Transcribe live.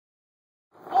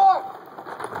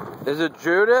Is it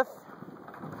Judith?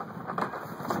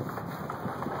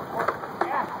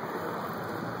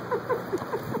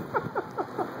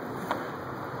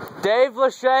 Dave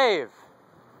LeShauve.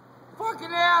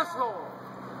 Fucking asshole!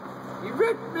 He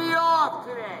ripped me off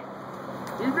today.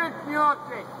 He ripped me off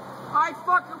today. I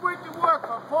fucking went to work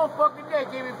for a full fucking day.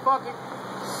 Gave me fucking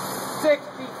 $60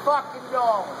 fucking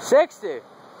dollars. 60? $60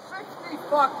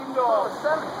 fucking dollars.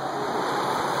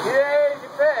 Yeah, you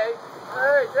pay.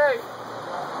 Hey.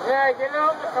 Yeah, get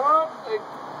out, come out, and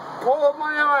pull the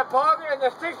money out of my pocket and the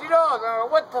 $60. I'm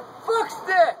like, what the fuck's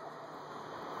this?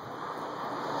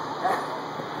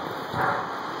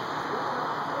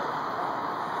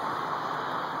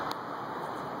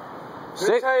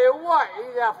 I tell you what,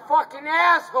 he's a fucking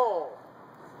asshole.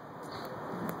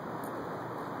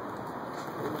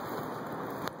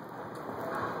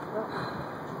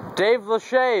 Dave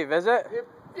LeShauve, is it?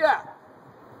 Yeah.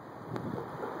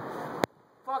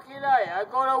 Fucking I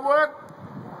go to work,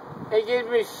 he gives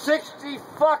me $60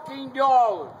 fucking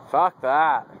dollars. Fuck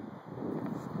that.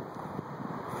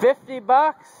 50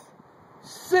 bucks?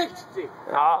 60.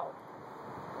 Oh.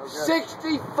 Okay.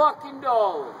 $60 fucking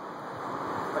dollars.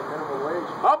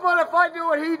 How about if I do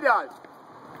what he does?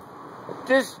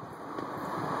 Just,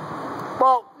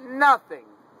 well, nothing.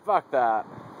 Fuck that.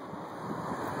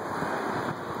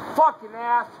 Fucking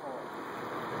asshole.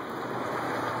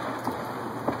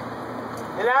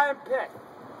 And I'm pissed.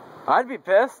 I'd be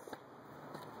pissed.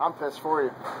 I'm pissed for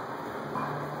you.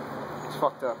 It's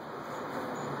fucked up.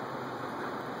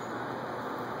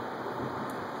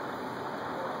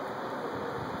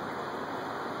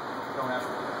 Don't ask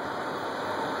me.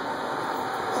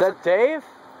 Is that Dave?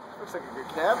 Looks like a good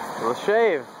cab.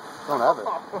 LeShauve. Don't have it.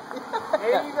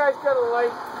 Hey, you guys got a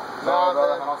light? No,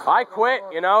 brother. I quit,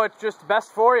 you know, it's just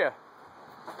best for you.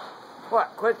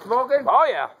 What, quit smoking? Oh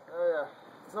yeah. Oh yeah.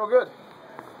 It's no good.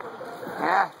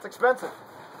 Yeah. It's expensive.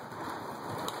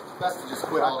 Best to just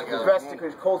quit altogether. Best to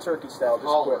quit cold turkey style.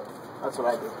 Just quit. That's what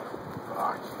I do.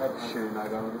 Fuck. Shooting, I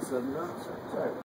don't.